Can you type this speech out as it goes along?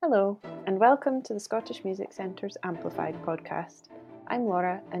Hello, and welcome to the Scottish Music Centre's Amplified podcast. I'm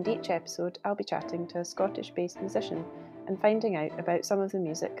Laura, and each episode I'll be chatting to a Scottish-based musician and finding out about some of the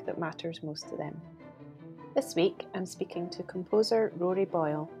music that matters most to them. This week, I'm speaking to composer Rory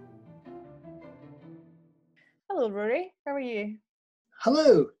Boyle. Hello, Rory. How are you?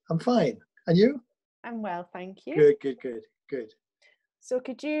 Hello, I'm fine. And you? I'm well, thank you. Good. So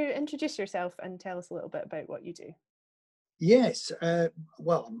could you introduce yourself and tell us a little bit about what you do? Yes,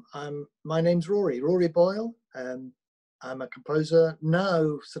 my name's Rory Boyle. I'm a composer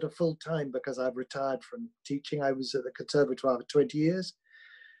now, sort of full time, because I've retired from teaching. I was at the Conservatoire for 20 years.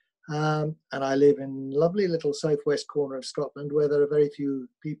 And I live in lovely little southwest corner of Scotland where there are very few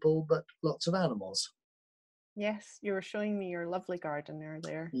people, but lots of animals. Yes, you were showing me your lovely garden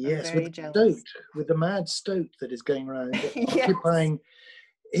earlier. Yes, I'm very jealous. with the mad stoat that is going around, Yes.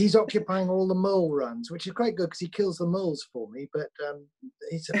 He's occupying all the mole runs, which is quite good because he kills the moles for me. But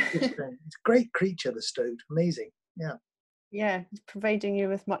it's a great creature, the stoat. Amazing. Yeah. Yeah, providing you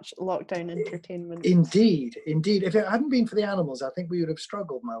with much lockdown entertainment. Indeed. If it hadn't been for the animals, I think we would have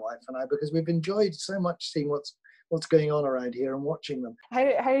struggled, my wife and I, because we've enjoyed so much seeing what's going on around here and watching them. How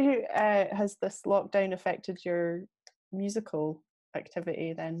has this lockdown affected your musical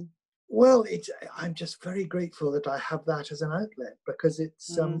activity then? Well, I'm just very grateful that I have that as an outlet, because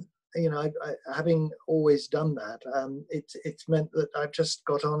it's having always done that, it's meant that I've just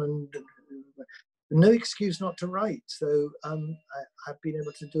got on and no excuse not to write. So I've been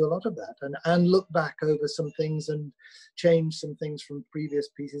able to do a lot of that and look back over some things and change some things from previous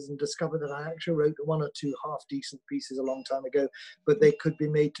pieces and discover that I actually wrote one or two half decent pieces a long time ago, but they could be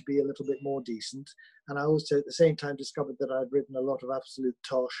made to be a little bit more decent. And I also at the same time discovered that I'd written a lot of absolute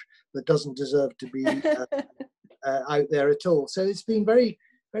tosh that doesn't deserve to be out there at all. So it's been very,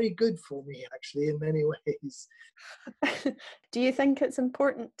 very good for me, actually, in many ways. Do you think it's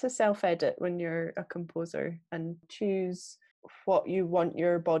important to self-edit when you're a composer and choose what you want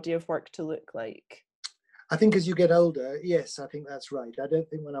your body of work to look like? I think as you get older, yes, I think that's right. I don't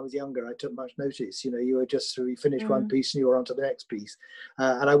think when I was younger I took much notice. You were just, you finished one piece and you were on to the next piece.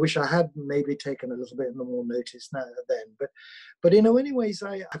 And I wish I had maybe taken a little bit more notice then. But in many ways,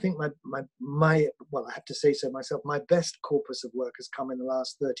 I think my well, I have to say so myself, my best corpus of work has come in the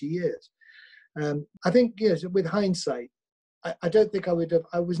last 30 years. I think, yes, with hindsight, I don't think I would have.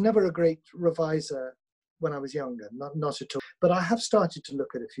 I was never a great reviser when I was younger, not at all. But I have started to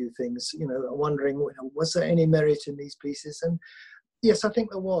look at a few things, wondering, was there any merit in these pieces? And yes, I think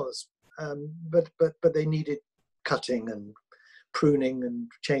there was. But they needed cutting and pruning and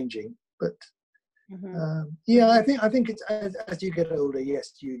changing. But I think it's as you get older,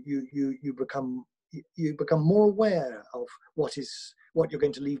 yes, you become more aware of what you're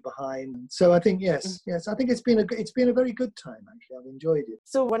going to leave behind. So I think yes, I think it's been a very good time, actually. I've enjoyed it.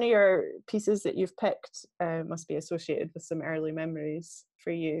 So one of your pieces that you've picked must be associated with some early memories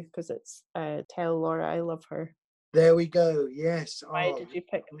for you, because it's Tell Laura I Love Her. There we go. Yes. Why did you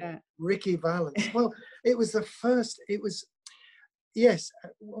pick that? Ricky Valens. Well, it was the first. It was. Yes,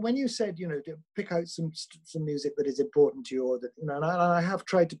 when you said, to pick out some music that is important to you, or that, and I have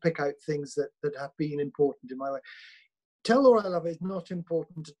tried to pick out things that have been important in my way. Tell Laura I Love Her is not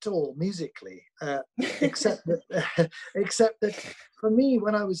important at all musically, except that for me,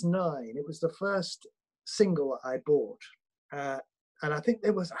 when I was 9, it was the first single I bought, and I think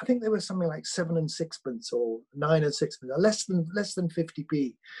there was something like 7 and sixpence or 9 and sixpence, less than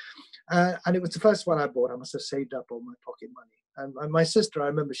 50p. And it was the first one I bought. I must have saved up all my pocket money. And my sister, I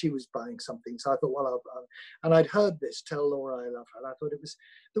remember she was buying something, so I thought, well, and I'd heard this, Tell Laura I Love Her, and I thought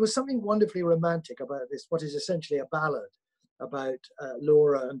there was something wonderfully romantic about this, what is essentially a ballad about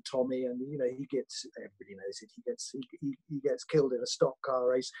Laura and Tommy, and he gets, everybody knows it, he gets killed in a stock car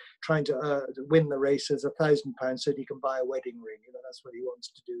race trying to win the race as £1,000 so that he can buy a wedding ring. That's what he wants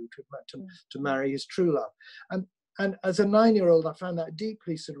to do, to marry his true love. And as a 9-year-old, I found that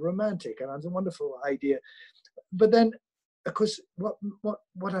deeply sort of romantic, and it was a wonderful idea. But then, of course,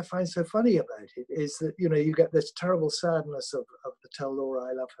 what I find so funny about it is that you get this terrible sadness of the Tell Laura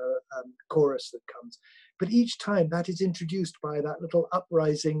I Love Her chorus that comes, but each time that is introduced by that little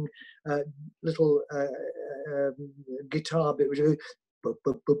uprising little guitar bit, which goes bum,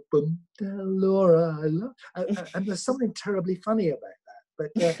 bum, bum, bum, Tell Laura I Love, and there's something terribly funny about that.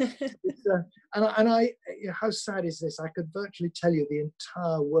 But and I, how sad is this? I could virtually tell you the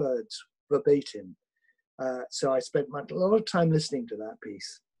entire words verbatim. So I spent a lot of time listening to that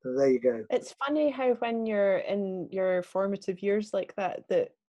piece. So there you go. It's funny how when you're in your formative years like that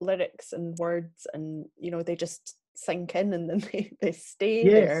lyrics and words and they just sink in, and then they stay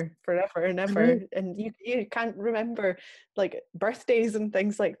Yes, there forever and I ever, know. and you can't remember like birthdays and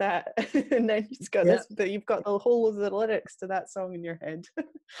things like that. And then you've got Yeah, this, but you've got the whole of the lyrics to that song in your head.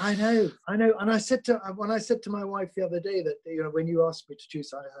 I know, I know. And when I said to my wife the other day that, when you asked me to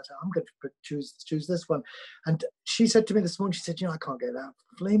choose, I said, I'm going to choose this one. And she said to me this morning, she said, I can't get that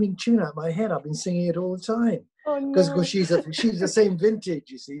flaming tune out of my head. I've been singing it all the time. Oh Because no. she's the same vintage,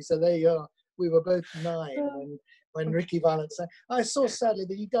 you see. So there you are. We were both 9 when Ricky Valens sang. I saw sadly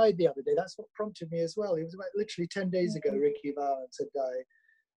that he died the other day. That's what prompted me as well. It was about literally 10 days ago Ricky Valens had died.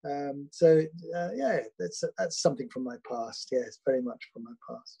 Yeah, that's something from my past. Yes, very much from my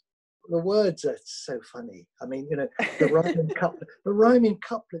past. The words are so funny. I mean, the rhyming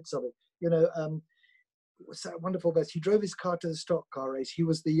couplets of it. What's that wonderful verse? He drove his car to the stock car race. He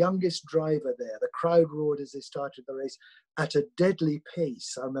was the youngest driver there. The crowd roared as they started the race at a deadly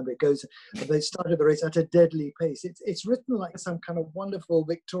pace. I remember it goes, they started the race at a deadly pace. It's written like some kind of wonderful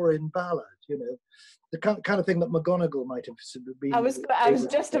Victorian ballad, the kind of thing that McGonagall might have been. I was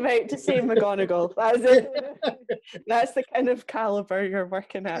just about to say McGonagall. That's the kind of caliber you're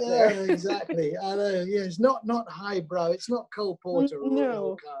working at Yeah, there. exactly. I know. Yeah, it's not highbrow. It's not Cole Porter or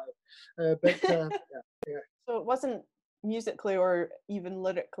No. Yeah. So it wasn't musically or even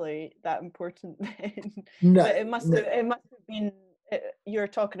lyrically that important then. No, But it must no. have been. You're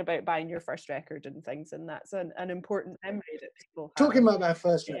talking about buying your first record and things, and that's an important memory that people have. Talking about my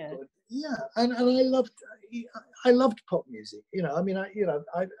first record, yeah, and I loved pop music. I mean,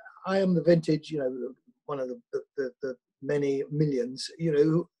 I am the vintage, one of the many millions,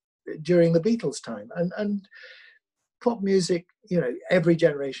 during the Beatles time, and pop music, every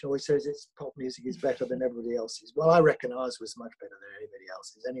generation always says its pop music is better than everybody else's. Well, I reckon ours was much better than anybody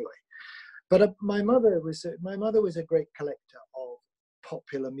else's anyway. But my mother was a great collector of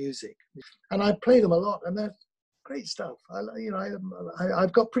popular music, and I play them a lot, and they're great stuff.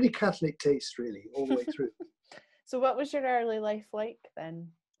 I've got pretty Catholic taste, really, all the way through. So what was your early life like then,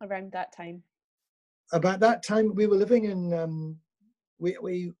 around that time? About that time, we were living in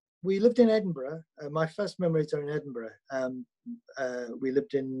we lived in Edinburgh. My first memories are in Edinburgh. We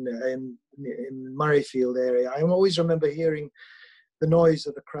lived in Murrayfield area. I always remember hearing the noise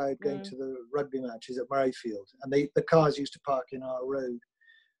of the crowd going to the rugby matches at Murrayfield, and the cars used to park in our road.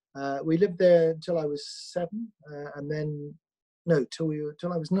 We lived there until I was 7, and then till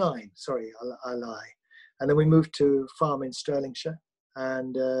I was 9. Sorry, I lie. And then we moved to a farm in Stirlingshire,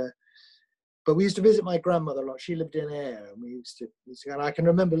 and but we used to visit my grandmother a lot. She lived in Ayr, and we used to, and I can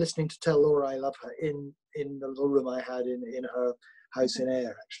remember listening to Tell Laura I Love Her in the little room I had in her house in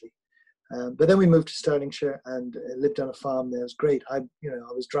Ayr, actually. But then we moved to Stirlingshire and lived on a farm there. It was great. I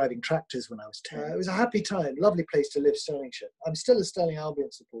was driving tractors when I was 10. It was a happy time, lovely place to live, Stirlingshire. I'm still a Stirling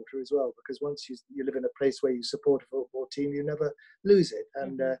Albion supporter as well, because once you live in a place where you support a football team, you never lose it.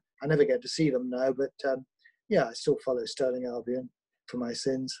 And I never get to see them now, but yeah, I still follow Stirling Albion for my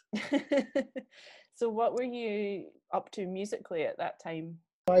sins. So what were you up to musically at that time?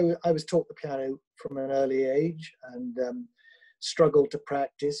 I was taught the piano from an early age, and struggled to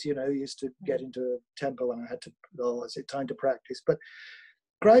practice, used to get into a tempo when I had to, is it time to practice? But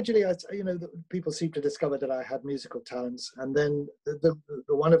gradually, people seemed to discover that I had musical talents. And then the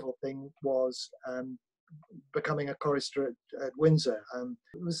wonderful thing was becoming a chorister at Windsor.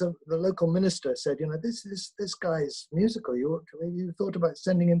 It was the local minister said, this guy is musical. You thought about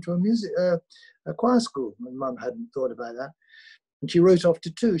sending him to a choir school. And Mum hadn't thought about that. And she wrote off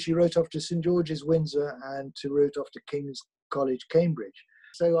to 2. She wrote off to St George's, Windsor, and wrote off to King's College, Cambridge.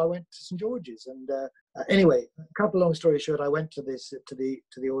 So I went to St George's, and anyway, a couple long story short, I went to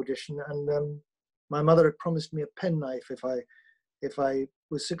the audition, and my mother had promised me a penknife if I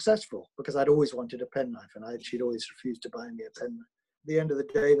was successful, because I'd always wanted a penknife, and she'd always refused to buy me a penknife. At the end of the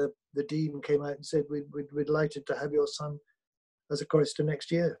day, the dean came out and said, we're delighted to have your son as a chorister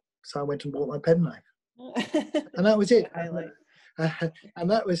next year. So I went and bought my penknife, and that was it. And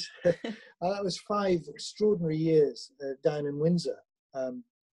that was 5 extraordinary years down in Windsor.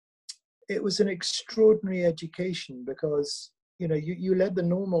 It was an extraordinary education, because you led the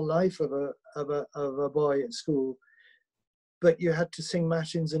normal life of a boy at school, but you had to sing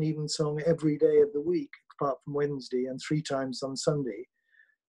matins and evensong every day of the week, apart from Wednesday, and 3 times on Sunday.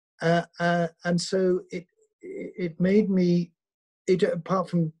 And so it made me, apart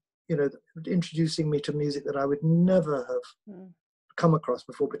from introducing me to music that I would never have come across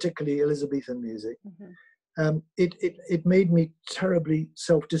before, particularly Elizabethan music. It made me terribly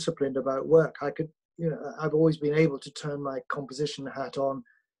self-disciplined about work. I've always been able to turn my composition hat on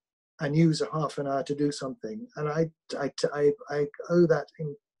and use a half an hour to do something, and I owe that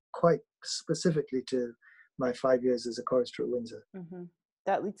in quite specifically to my 5 years as a chorister at Windsor. Mm-hmm.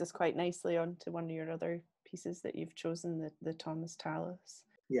 That leads us quite nicely on to one of your other pieces that you've chosen, the Thomas Tallis.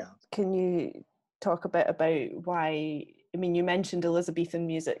 Yeah. Can you talk a bit about why, I mean, you mentioned Elizabethan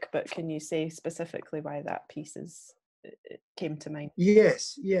music, but can you say specifically why that piece came to mind?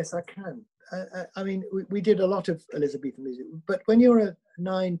 Yes, I can. I mean, we did a lot of Elizabethan music, but when you're a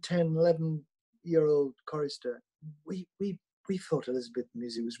 9, 10, 11-year-old chorister, we thought Elizabethan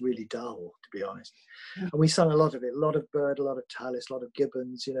music was really dull, to be honest. And we sang a lot of it, a lot of Byrd, a lot of Tallis, a lot of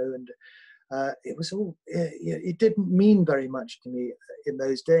Gibbons, you know, and it was all, it didn't mean very much to me in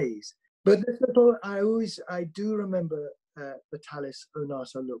those days. But this little, I do remember the Tallis O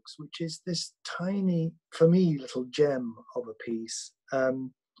Nata Lux, which is this tiny, for me, little gem of a piece.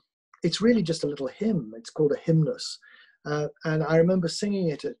 It's really just a little hymn. It's called a hymnus. And I remember singing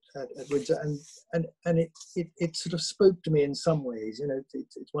it at Windsor, and it sort of spoke to me in some ways. You know,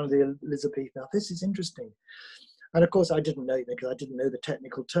 it's one of the Elizabethan. Now, this is interesting. And of course, I didn't know it because I didn't know the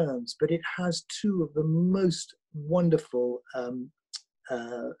technical terms, but it has two of the most wonderful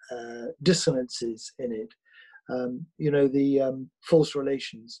dissonances in it. You know, the false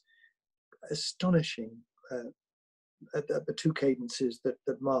relations, astonishing at the two cadences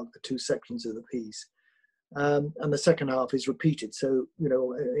that mark the two sections of the piece. And the second half is repeated. So, you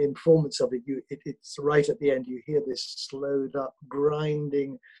know, in performance of it, it's right at the end, you hear this slowed up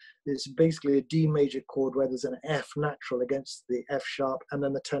grinding. There's basically a D major chord where there's an F natural against the F sharp, and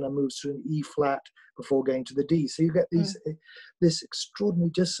then the tenor moves to an E flat before going to the D. So you get this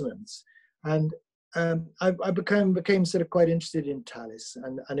extraordinary dissonance. And I became sort of quite interested in Tallis,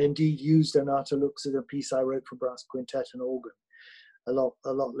 and indeed used O Nata Lux as a piece I wrote for brass quintet and organ a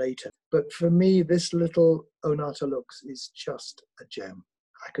lot later. But for me, this little O Nata Lux is just a gem.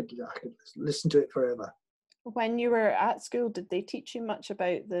 I could listen to it forever. When you were at school, did they teach you much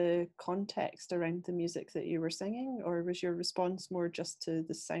about the context around the music that you were singing, or was your response more just to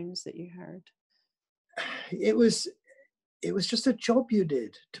the sounds that you heard? It was just a job you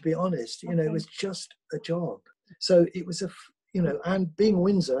did, to be honest. You know, it was just a job. So it was and being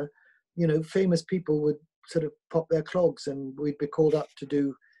Windsor, you know, famous people would sort of pop their clogs, and we'd be called up to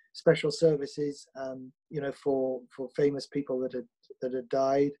do special services, you know, for famous people that had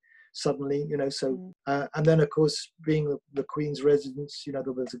died suddenly, you know. So and then of course, being the Queen's residence, you know,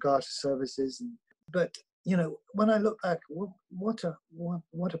 there was the Garter services, but you know, when I look back, what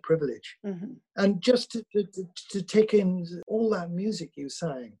a privilege. Mm-hmm. And just to take in all that music you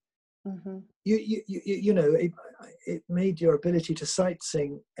sang, mm-hmm. you know, it made your ability to sight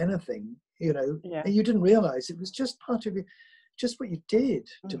sing anything, you know, yeah. and you didn't realize it was just part of you, just what you did,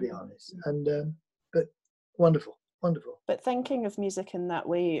 to be honest. And but wonderful. But thinking of music in that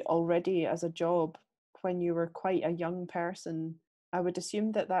way already as a job when you were quite a young person, I would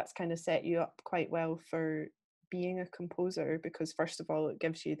assume that that's kind of set you up quite well for being a composer, because first of all, it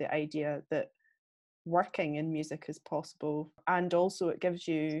gives you the idea that working in music is possible, and also it gives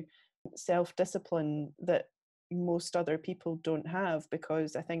you self-discipline that most other people don't have,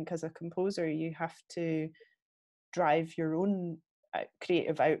 because I think as a composer you have to drive your own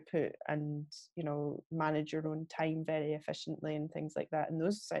creative output and, you know, manage your own time very efficiently and things like that. And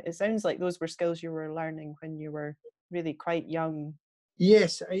those, it sounds like those were skills you were learning when you were really quite young.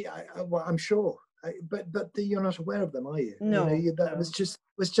 Yes, well, I'm sure. But you're not aware of them, are you? No, you know, that no.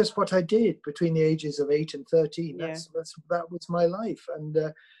 was just what I did between the ages of 8 and 13. Yeah. That was my life. And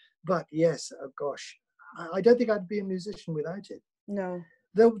but yes, oh gosh, I don't think I'd be a musician without it. No.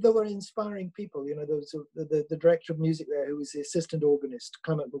 There were inspiring people. You know, there was the director of music there, who was the assistant organist,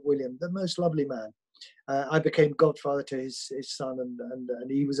 Clement McWilliam, the most lovely man. I became godfather to his son, and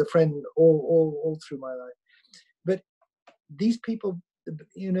he was a friend all through my life. But these people,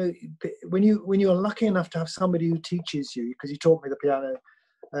 you know, when you're lucky enough to have somebody who teaches you, because he taught me the piano,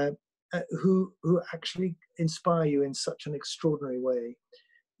 who actually inspire you in such an extraordinary way,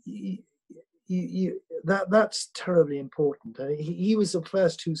 that's terribly important. He was the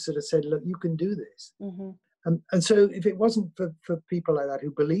first who sort of said, look, you can do this. Mm-hmm. And so if it wasn't for people like that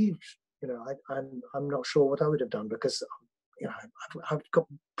who believed, you know, I'm not sure what I would have done, because, you know, I've got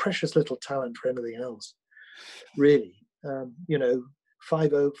precious little talent for anything else, really. You know,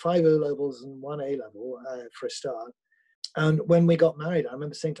 5 O levels and 1 A level for a start. And when we got married, I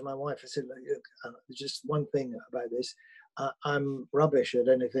remember saying to my wife, I said, look, there's just one thing about this. I'm rubbish at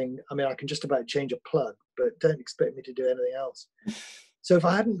anything. I mean, I can just about change a plug, but don't expect me to do anything else. So if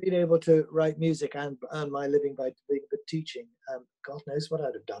I hadn't been able to write music and earn my living by teaching, God knows what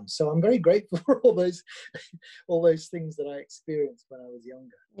I'd have done. So I'm very grateful for all those things that I experienced when I was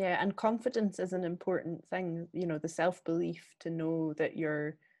younger. Yeah, and confidence is an important thing, you know, the self-belief to know that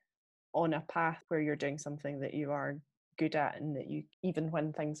you're on a path where you're doing something that you are good at, and that you, even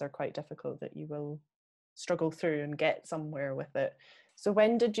when things are quite difficult, that you will struggle through and get somewhere with it. So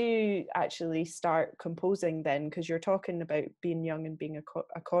when did you actually start composing then? Because you're talking about being young and being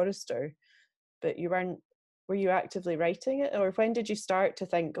a chorister, but were you actively writing it? Or when did you start to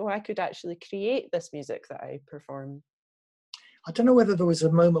think, oh, I could actually create this music that I perform? I don't know whether there was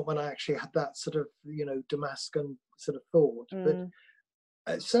a moment when I actually had that sort of, Damascus sort of thought, but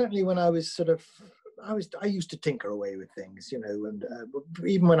certainly when I was I used to tinker away with things, and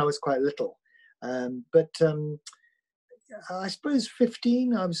even when I was quite little. I suppose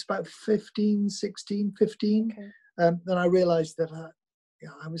 15, I was about 15, 16, 15. Okay. Then I realized that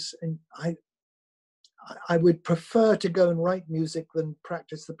I would prefer to go and write music than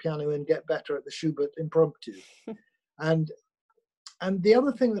practice the piano and get better at the Schubert impromptu. and the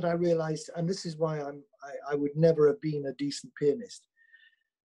other thing that I realized, and this is why I would never have been a decent pianist,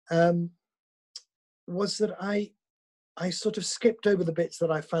 was that I sort of skipped over the bits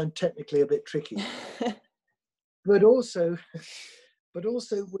that I found technically a bit tricky, but also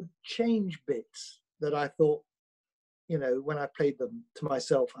would change bits that I thought, when I played them to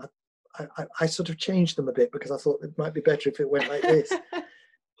myself, I sort of changed them a bit because I thought it might be better if it went like this.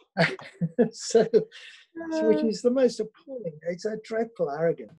 so which is the most appalling. It's a dreadful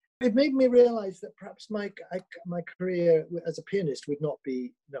arrogance. It made me realize that perhaps my career as a pianist would not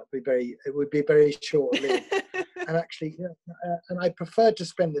be very. It would be very short-lived. And actually, and I preferred to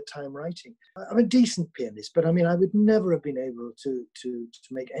spend the time writing. I'm a decent pianist, but I mean, I would never have been able to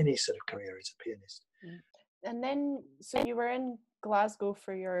make any sort of career as a pianist. And then, so you were in Glasgow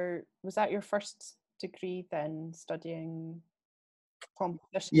for was that your first degree then, studying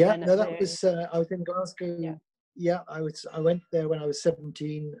composition? Yeah, no, that was, I was in Glasgow. Yeah, I went there when I was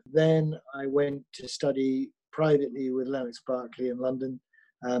 17. Then I went to study privately with Lennox Berkeley in London,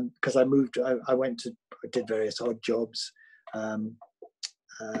 because I moved. I did various odd jobs, and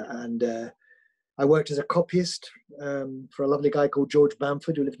I worked as a copyist for a lovely guy called George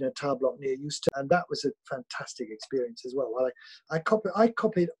Bamford, who lived in a tower block near Euston, and that was a fantastic experience as well. I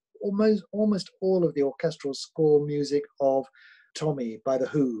copied almost all of the orchestral score music of Tommy by The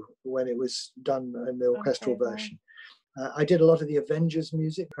Who when it was done in the orchestral version. I did a lot of the Avengers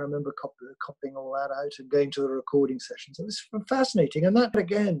music. I remember copying all that out and going to the recording sessions. It was fascinating. And that,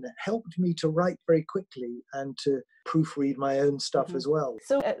 again, helped me to write very quickly and to proofread my own stuff as well.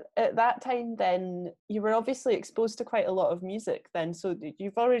 So at that time then, you were obviously exposed to quite a lot of music then. So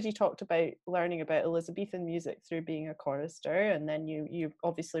you've already talked about learning about Elizabethan music through being a chorister, and then you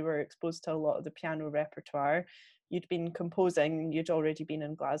obviously were exposed to a lot of the piano repertoire. You'd been composing, you'd already been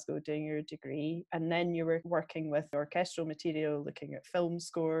in Glasgow doing your degree, and then you were working with orchestral material, looking at film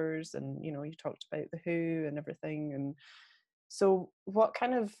scores, and you talked about The Who and everything. And so what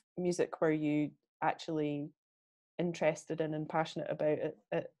kind of music were you actually interested in and passionate about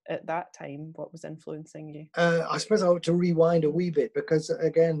at that time? What was influencing you? I suppose I ought to rewind a wee bit, because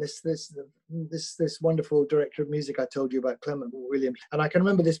again, this wonderful director of music I told you about, Clement Williams, and I can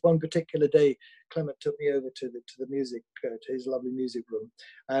remember this one particular day. Clement took me over to the music, to his lovely music room,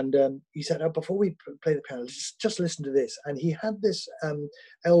 and he said, before we play the piano, just listen to this. And he had this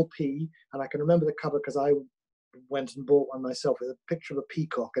LP, and I can remember the cover because I went and bought one myself, with a picture of a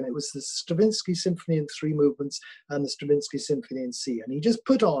peacock, and it was the Stravinsky Symphony in 3 movements and the Stravinsky Symphony in C. And he just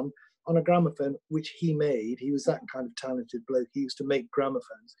put on a gramophone, which he made. He was that kind of talented bloke. He used to make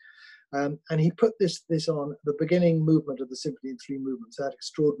gramophones. And he put this on the beginning movement of the Symphony in 3 movements, that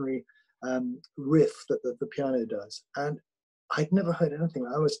extraordinary riff that the piano does. And I'd never heard anything.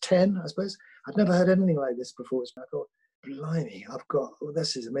 I was 10, I suppose. I'd never heard anything like this before. So I thought, blimey,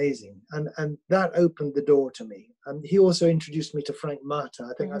 this is amazing. And that opened the door to me. And he also introduced me to Frank Martin.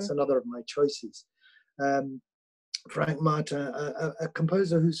 I think that's another of my choices. Frank Martin, a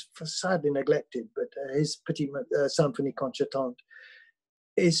composer who's sadly neglected, but his Petit Symphonie Concertante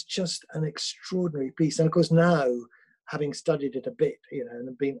is just an extraordinary piece. And of course now, having studied it a bit,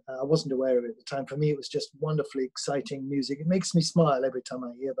 and I wasn't aware of it at the time. For me, it was just wonderfully exciting music. It makes me smile every time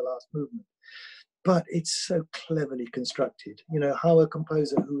I hear the last movement. But it's so cleverly constructed. How a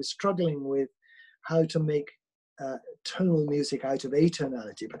composer who is struggling with how to make tonal music out of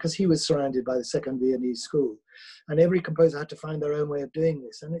atonality, because he was surrounded by the Second Viennese school, and every composer had to find their own way of doing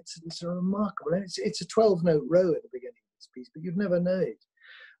this. And it's remarkable. And it's a 12-note row at the beginning of this piece, but you'd never know it.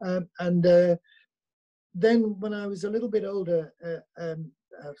 Then when I was a little bit older,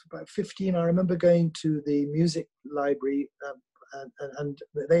 about 15, I remember going to the music library. And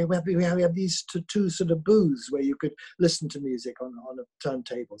we have these two sort of booths where you could listen to music on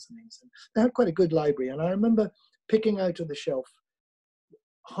turntables and things. And they had quite a good library. And I remember picking out of the shelf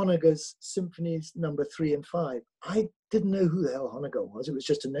Honegger's Symphonies number 3 and 5. I didn't know who the hell Honegger was. It was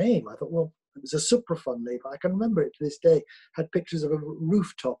just a name. I thought, well, it was a Supraphon label. I can remember it to this day. Had pictures of a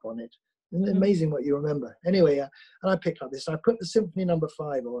rooftop on it. Isn't it amazing what you remember? Anyway, and I picked up this. I put the Symphony number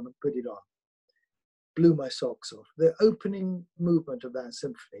 5 on and put it on. Blew my socks off. The opening movement of that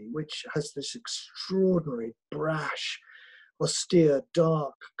symphony, which has this extraordinary, brash, austere,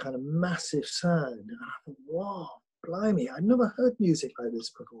 dark, kind of massive sound. And I thought, wow, blimey, I'd never heard music like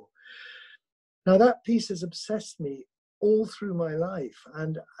this before. Now that piece has obsessed me all through my life,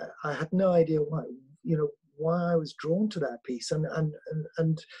 and I had no idea why I was drawn to that piece.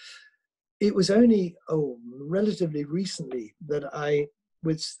 And it was only relatively recently that I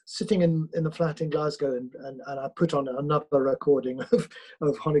was sitting in the flat in Glasgow, and I put on another recording of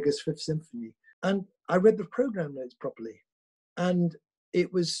Honegger's Fifth Symphony, and I read the program notes properly, and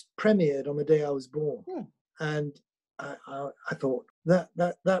it was premiered on the day I was born. And I thought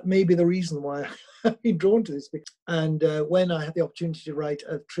that may be the reason why I've been drawn to this. And when I had the opportunity to write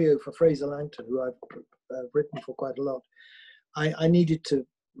a trio for Fraser Langton, who I've written for quite a lot, I needed to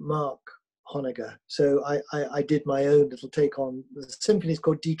mark Honegger. So I did my own little take on the symphony. Is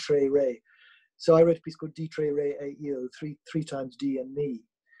called D Tre Re. So I wrote a piece called D Tre Re E Io, three times D and me.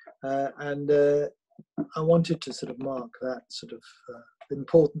 And I wanted to sort of mark that sort of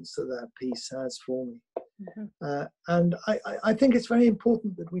importance that piece has for me. And I think it's very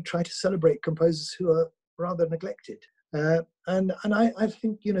important that we try to celebrate composers who are rather neglected. And I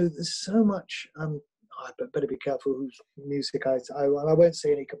think, there's so much, I better be careful whose music I won't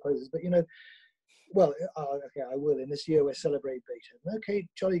say any composers, but, okay, I will. In this year, we celebrate Beethoven. Okay,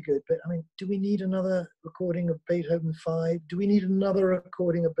 jolly good. But, do we need another recording of Beethoven 5? Do we need another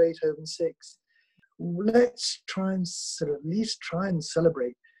recording of Beethoven 6? Let's try and at least try and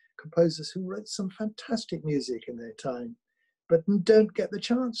celebrate composers who wrote some fantastic music in their time, but don't get the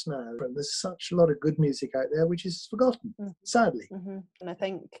chance now. And there's such a lot of good music out there which is forgotten, sadly. And I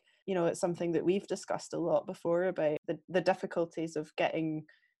think, it's something that we've discussed a lot before about the difficulties of getting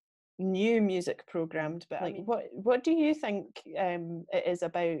new music programmed. But what do you think it is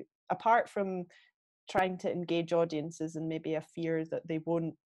about, apart from trying to engage audiences and maybe a fear that they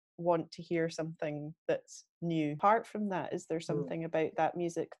won't want to hear something that's new? Apart from that, is there something about that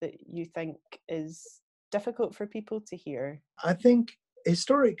music that you think is difficult for people to hear? I think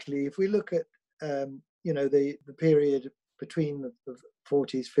historically, if we look at the period between the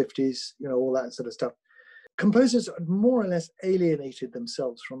 40s, 50s, all that sort of stuff, composers more or less alienated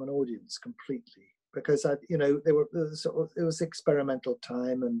themselves from an audience completely, because it was experimental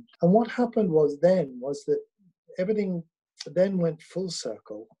time, and what happened was that everything then went full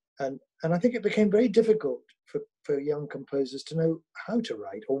circle. And I think it became very difficult for young composers to know how to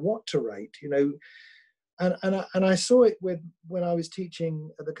write or what to write, And I saw it when I was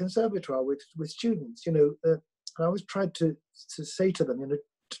teaching at the conservatoire with students, I always tried to say to them,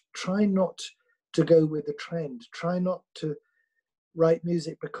 try not to go with the trend. Try not to write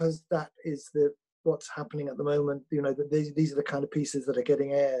music because that is what's happening at the moment. These are the kind of pieces that are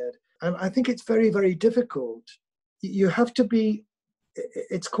getting aired. And I think it's very, very difficult. You have to be.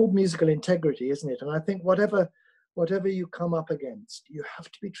 It's called musical integrity, isn't it? And I think whatever you come up against, you have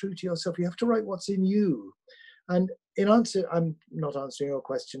to be true to yourself. You have to write what's in you. And I'm not answering your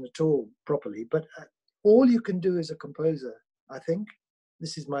question at all properly, but all you can do as a composer, I think,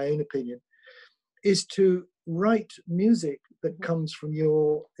 this is my own opinion, is to write music that comes from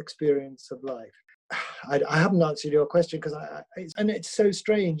your experience of life. I haven't answered your question because and it's so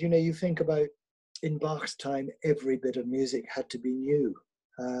strange. You think about, in Bach's time, every bit of music had to be new.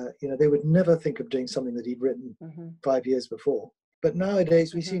 They would never think of doing something that he'd written 5 years before. But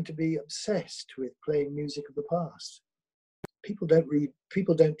nowadays, we seem to be obsessed with playing music of the past. People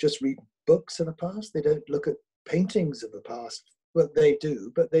don't just read books of the past. They don't look at paintings of the past. Well, they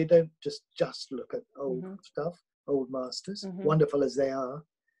do, but they don't just look at old stuff, old masters, wonderful as they are.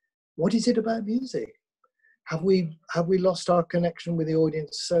 What is it about music? Have we lost our connection with the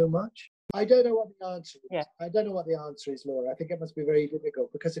audience so much? I don't know what the answer is. Yeah. I don't know what the answer is, Laura. I think it must be very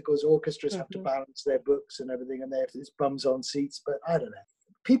difficult because, of course, orchestras have to balance their books and everything, and they have these bums on seats. But I don't know.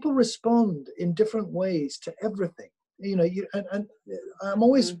 People respond in different ways to everything. And I'm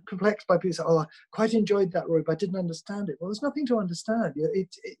always perplexed by people say, "Oh, I quite enjoyed that, Roy, but I didn't understand it." Well, there's nothing to understand.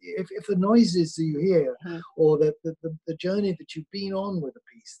 If the noises that you hear or the journey that you've been on with a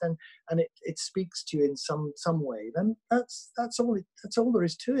piece, then and it speaks to you in some way, then that's all there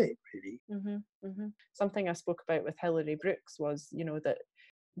is to it, really. Something I spoke about with Hilary Brooks was, that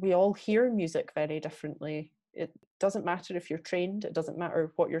we all hear music very differently. It doesn't matter if you're trained. It doesn't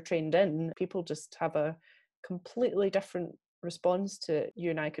matter what you're trained in. People just have a completely different responds to it.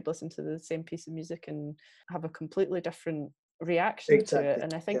 You and I could listen to the same piece of music and have a completely different reaction to it. Exactly.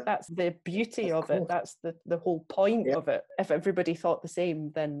 And I think Yeah. that's the beauty Of of it. course. That's the whole point Yeah. of it. If everybody thought the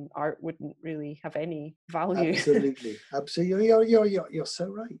same, then art wouldn't really have any value. Absolutely. Absolutely. You're so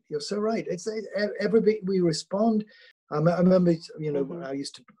right. You're so right. It's everybody, we respond. I remember, you know, Mhm. I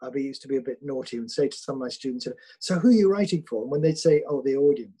used to be a bit naughty and say to some of my students, so who are you writing for? And when they'd say, oh, the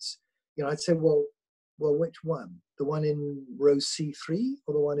audience, you know, I'd say, well, which one? The one in row C3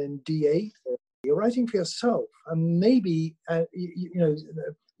 or the one in D8? You're writing for yourself. And maybe, you know,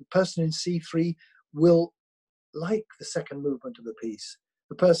 the person in C3 will like the second movement of the piece.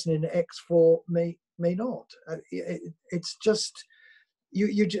 The person in X4 may not. It's just,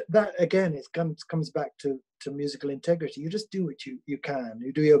 that again, it comes back to musical integrity. You just do what you can.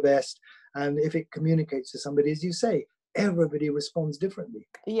 You do your best, and if it communicates to somebody, as you say, everybody responds differently.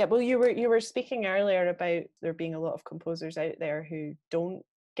 Yeah, well, you were speaking earlier about there being a lot of composers out there who don't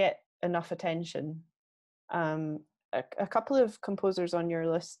get enough attention. A couple of composers on your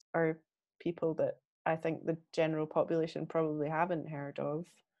list are people that I think the general population probably haven't heard of.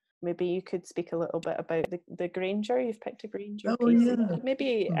 Maybe you could speak a little bit about the Granger. You've picked a Granger Oh piece. yeah.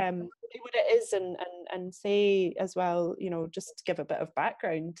 Maybe say what it is and say as well, you know, just give a bit of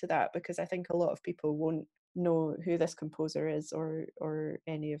background to that, because I think a lot of people won't know who this composer is or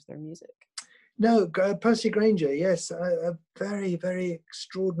any of their music. No, Percy Granger, yes, a very, very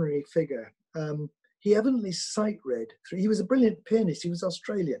extraordinary figure. He evidently sight read. He was a brilliant pianist. He was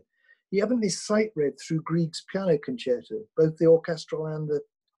Australian. He evidently sight read through Grieg's piano concerto, both the orchestral and the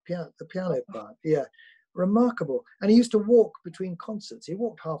piano part. Yeah, remarkable. And he used to walk between concerts. He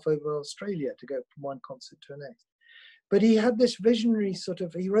walked half over Australia to go from one concert to the next. But he had this visionary sort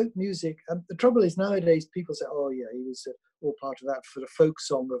of, he wrote music. The trouble is nowadays people say, oh yeah, he was all part of that sort of folk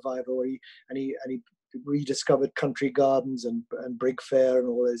song revival. He rediscovered country gardens and Brig Fair and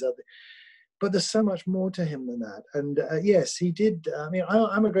all those other. But there's so much more to him than that. And yes, he did. I mean,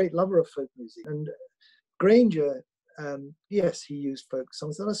 I'm a great lover of folk music. And Granger, yes, he used folk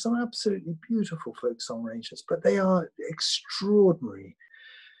songs. There are some absolutely beautiful folk song arrangements, but they are extraordinary.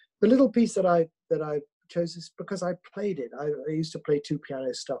 The little piece that I chose is because I played it. I used to play two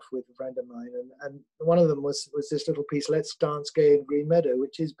piano stuff with a friend of mine, and one of them was this little piece, Let's Dance Gay in Green Meadow,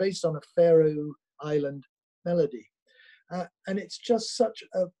 which is based on a Faroe Island melody. And it's just such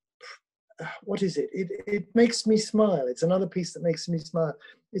a, what is it? It makes me smile. It's another piece that makes me smile.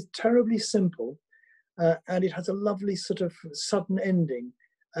 It's terribly simple, and it has a lovely sort of sudden ending.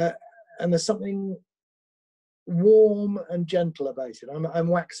 And there's something warm and gentle about it. I'm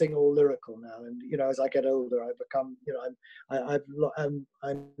waxing all lyrical now, and you know, as I get older, I become, you know,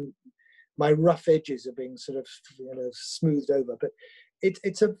 I'm my rough edges are being sort of, you know, smoothed over. But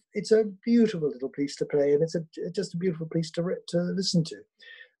it's a beautiful little piece to play, and it's just a beautiful piece to listen to.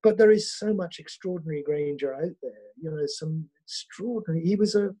 But there is so much extraordinary Granger out there. You know, some extraordinary. He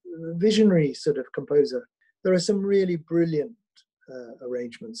was a visionary sort of composer. There are some really brilliant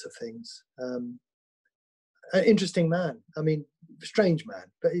arrangements of things. An interesting man. I mean, strange man.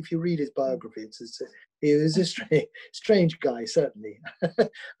 But if you read his biography, he was a strange guy, certainly.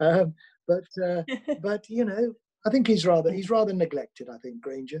 But you know, I think he's rather neglected. I think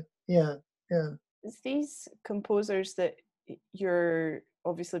Granger. Yeah. It's these composers that you're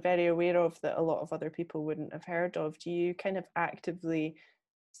obviously very aware of that a lot of other people wouldn't have heard of. Do you kind of actively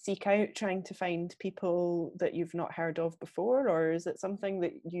seek out trying to find people that you've not heard of before, or is it something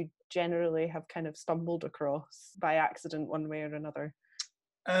that you generally have kind of stumbled across by accident one way or another?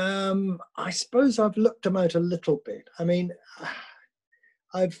 I suppose I've looked them out a little bit. I mean,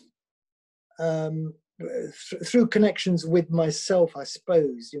 I've through connections with myself, I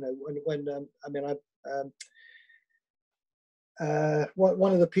suppose, you know, when I mean,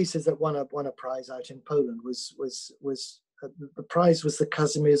 one of the pieces that won a prize out in Poland was the prize was the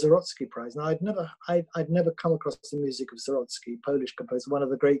Kazimierz Zarocki prize. Now I'd never come across the music of Zarocki, Polish composer, one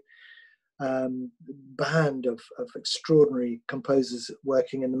of the great band of extraordinary composers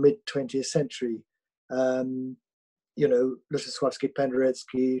working in the mid 20th century. You know, Lutosławski,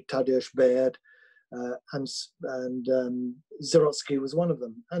 Penderecki, Tadeusz Baird, and Zarocki was one of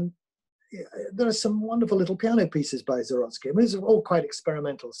them. And there are some wonderful little piano pieces by Zarocki. I mean, these are all quite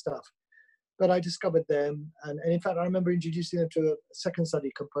experimental stuff. But I discovered them, and in fact, I remember introducing them to a second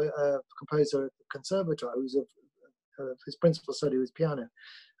study composer at the Conservatoire, who's his principal study was piano.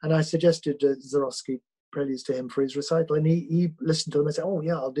 And I suggested Zarocki preludes to him for his recital, and he listened to them and said, "Oh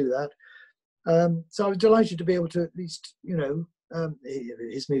yeah, I'll do that." So I was delighted to be able to at least, you know,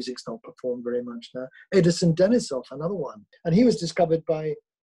 his music's not performed very much now. Edison Denisov, another one, and he was discovered by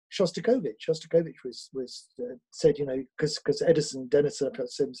Shostakovich. Shostakovich was said, you know, because Denison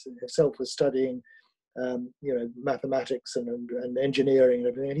himself was studying, you know, mathematics and engineering and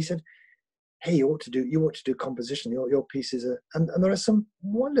everything, and he said, "Hey, you ought to do composition. Your pieces are," and there are some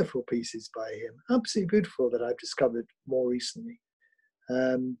wonderful pieces by him, absolutely beautiful, that I've discovered more recently.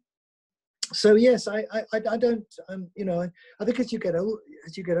 So yes, I don't, you know, I think as you get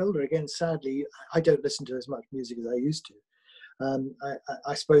older, again, sadly, I don't listen to as much music as I used to.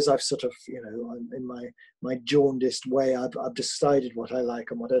 I suppose I've sort of, you know, in my jaundiced way, I've decided what I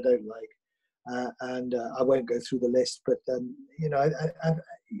like and what I don't like, and I won't go through the list. But you know,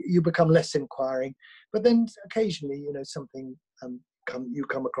 you become less inquiring. But then occasionally, you know, something you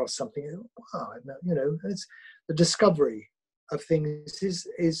come across something. Wow, you know, it's the discovery of things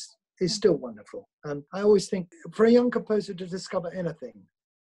is still wonderful. I always think for a young composer to discover anything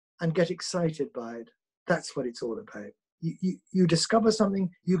and get excited by it, that's what it's all about. You discover something,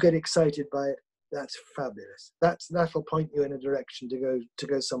 you get excited by it. That's fabulous. That'll point you in a direction to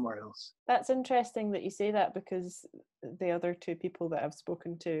go somewhere else. That's interesting that you say that, because the other two people that I've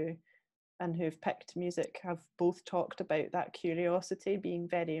spoken to and who've picked music have both talked about that curiosity being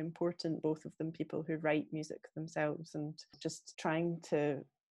very important, both of them people who write music themselves, and just trying to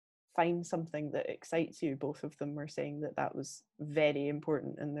find something that excites you. Both of them were saying that was very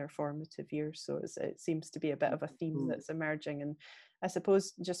important in their formative years. So it seems to be a bit of a theme that's emerging. And I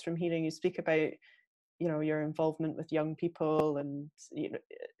suppose just from hearing you speak about, you know, your involvement with young people and, you know,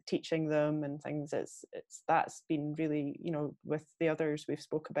 teaching them and things, that's been really, you know, with the others we've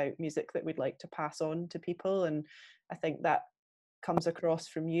spoke about music that we'd like to pass on to people, and I think that comes across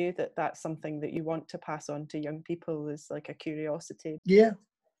from you, that's something that you want to pass on to young people, is like a curiosity.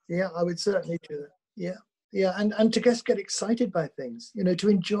 Yeah, I would certainly do that. Yeah, and to just get excited by things, you know, to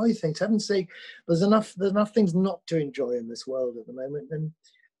enjoy things. Heaven's sake, there's enough things not to enjoy in this world at the moment, and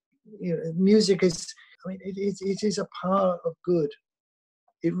you know, music is. I mean, it is a power of good.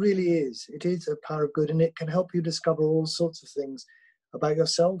 It really is. It is a power of good, and it can help you discover all sorts of things about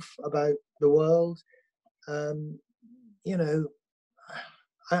yourself, about the world. You know,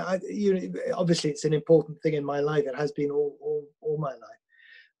 you know, obviously it's an important thing in my life. It has been all my life.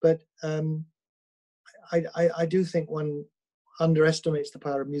 But I do think one underestimates the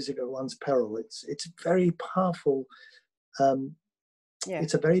power of music at one's peril. It's very powerful.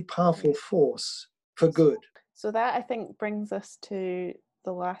 It's a very powerful force for good. So that, I think, brings us to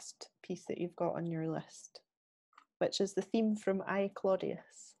the last piece that you've got on your list, which is the theme from I,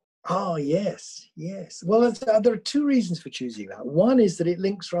 Claudius. Oh, yes. Well, there are two reasons for choosing that. One is that it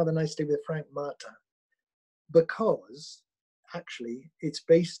links rather nicely with Frank Martin, because actually it's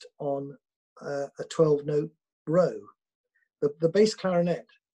based on a 12-note row. The bass clarinet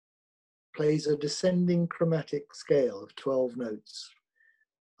plays a descending chromatic scale of 12 notes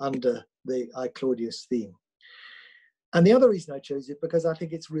under the I, Claudius theme. And the other reason I chose it, because I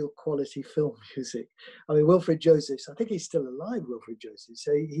think it's real quality film music. I mean, Wilfred Josephs, I think he's still alive, Wilfred Josephs.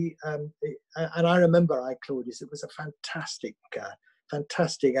 So and I remember I, Claudius. It was a fantastic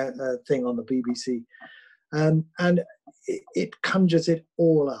thing on the BBC. And it conjures it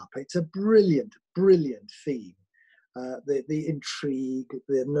all up. It's a brilliant theme. The intrigue,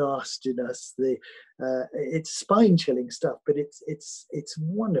 the nastiness, it's spine-chilling stuff, but it's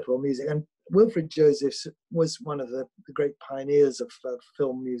wonderful music. And Wilfred Josephs was one of the great pioneers of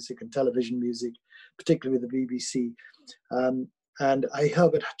film music and television music, particularly with the BBC. And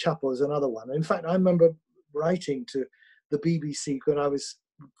Herbert Chappell is another one. In fact, I remember writing to the BBC when I was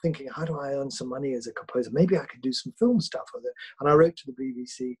thinking, how do I earn some money as a composer? Maybe I could do some film stuff with it. And I wrote to the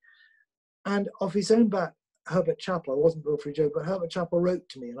BBC. And off his own bat, Herbert Chappell, it wasn't Wilfred Josephs, but Herbert Chappell wrote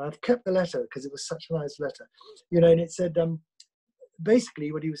to me, and I've kept the letter because it was such a nice letter, you know, and it said,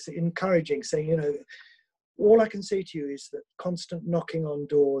 basically what he was encouraging, saying, you know, all I can say to you is that constant knocking on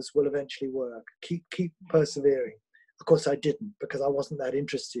doors will eventually work. Keep persevering. Of course, I didn't, because I wasn't that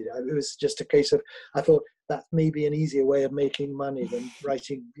interested. It was just a case of, I thought that may be an easier way of making money than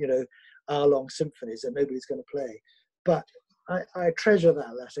writing, you know, hour-long symphonies that nobody's going to play. But I treasure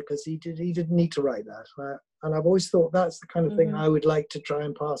that letter, because he didn't need to write that. And I've always thought that's the kind of thing I would like to try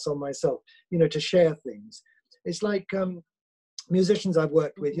and pass on myself, you know, to share things. It's like musicians I've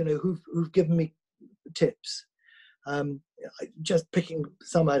worked with, you know, who've given me tips. Just picking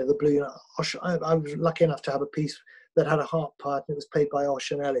some out of the blue. You know, I was lucky enough to have a piece that had a harp part, and it was played by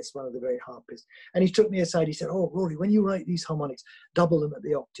Ossian Ellis, one of the great harpists. And he took me aside. He said, "Oh, Rory, when you write these harmonics, double them at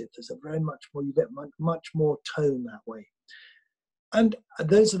the octave. There's a very much more. You get much more tone that way." And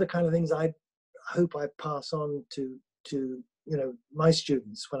those are the kind of things I hope I pass on to you know, my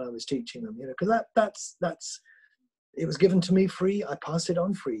students when I was teaching them. You know, because that's it was given to me free. I pass it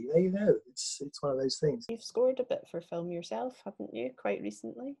on free. There you go. It's one of those things. You've scored a bit for film yourself, haven't you? Quite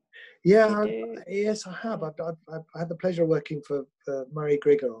recently. Yeah, yes, I have. I've had the pleasure of working for Murray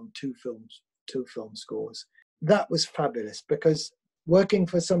Grigger on two film scores. That was fabulous, because working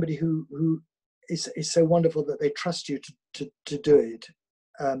for somebody who is so wonderful that they trust you to do it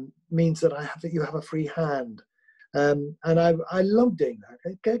means that you have a free hand, and I love doing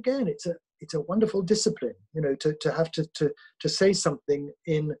that. Again, it's a wonderful discipline, to have to say something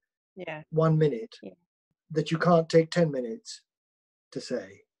in 1 minute that you can't take 10 minutes to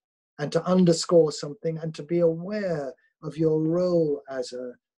say, and to underscore something, and to be aware of your role as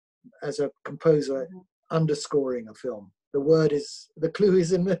a composer, underscoring a film. The clue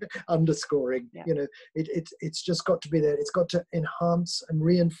is in the underscoring. It's just got to be there. It's got to enhance and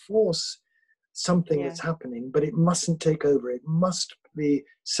reinforce something that's happening, but it mustn't take over. It must be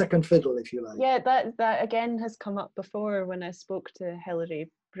second fiddle, if you like. Yeah, that again has come up before when I spoke to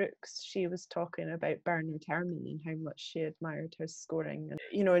Hilary Brooks. She was talking about Bernard Herrmann and how much she admired his scoring,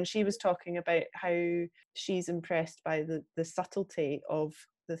 and she was talking about how she's impressed by the subtlety of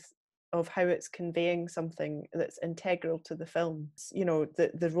how it's conveying something that's integral to the film.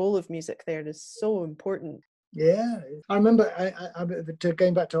 The role of music there is so important. Yeah, I remember.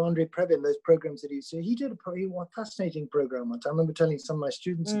 Going back to Andre Previn, those programs that he did a fascinating program once. I remember telling some of my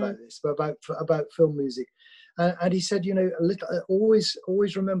students about this, about film music, and he said, a little. Always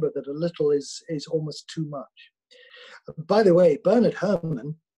remember that a little is almost too much. By the way, Bernard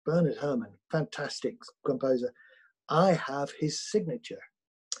Herrmann, fantastic composer. I have his signature.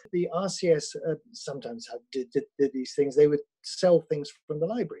 The RCS sometimes did these things. They would sell things from the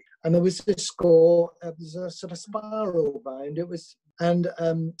library, and there was this score. It was a sort of spiral bind. It was, and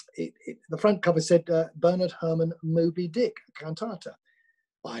the front cover said Bernard Herrmann Moby Dick cantata.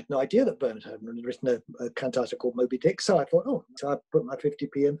 Well, I had no idea that Bernard Herrmann had written a cantata called Moby Dick. So I thought, so I put my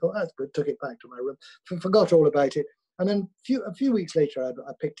 50p in. Thought that's good. Took it back to my room. Forgot all about it. And then a few weeks later,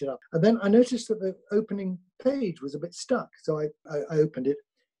 I picked it up, and then I noticed that the opening page was a bit stuck. So I opened it.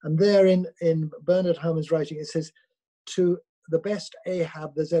 And there in Bernard Herrmann's writing, it says, "To the best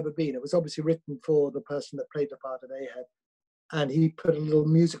Ahab there's ever been." It was obviously written for the person that played the part of Ahab. And he put a little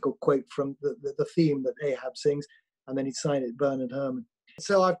musical quote from the theme that Ahab sings, and then he signed it Bernard Herrmann.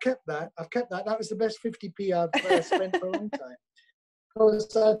 So I've kept that. That was the best 50p I've spent for a long time. Because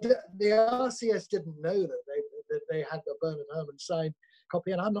the RCS didn't know that they had the Bernard Herrmann signed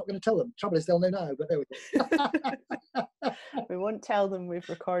copy, and I'm not going to tell them. Trouble is, they'll know now, but there we go. We won't tell them we've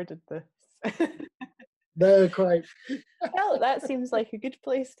recorded this. No, quite. Well, that seems like a good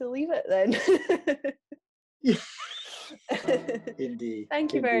place to leave it then. Indeed.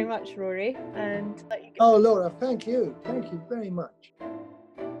 Thank you very much, Rory. And oh, Laura, thank you. Thank you very much.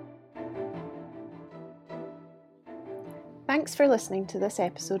 Thanks for listening to this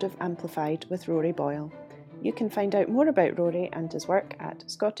episode of Amplified with Rory Boyle. You can find out more about Rory and his work at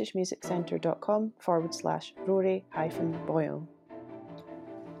scottishmusiccentre.com/Rory-Boyle.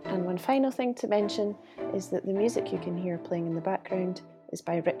 And one final thing to mention is that the music you can hear playing in the background is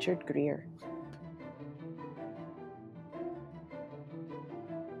by Richard Greer.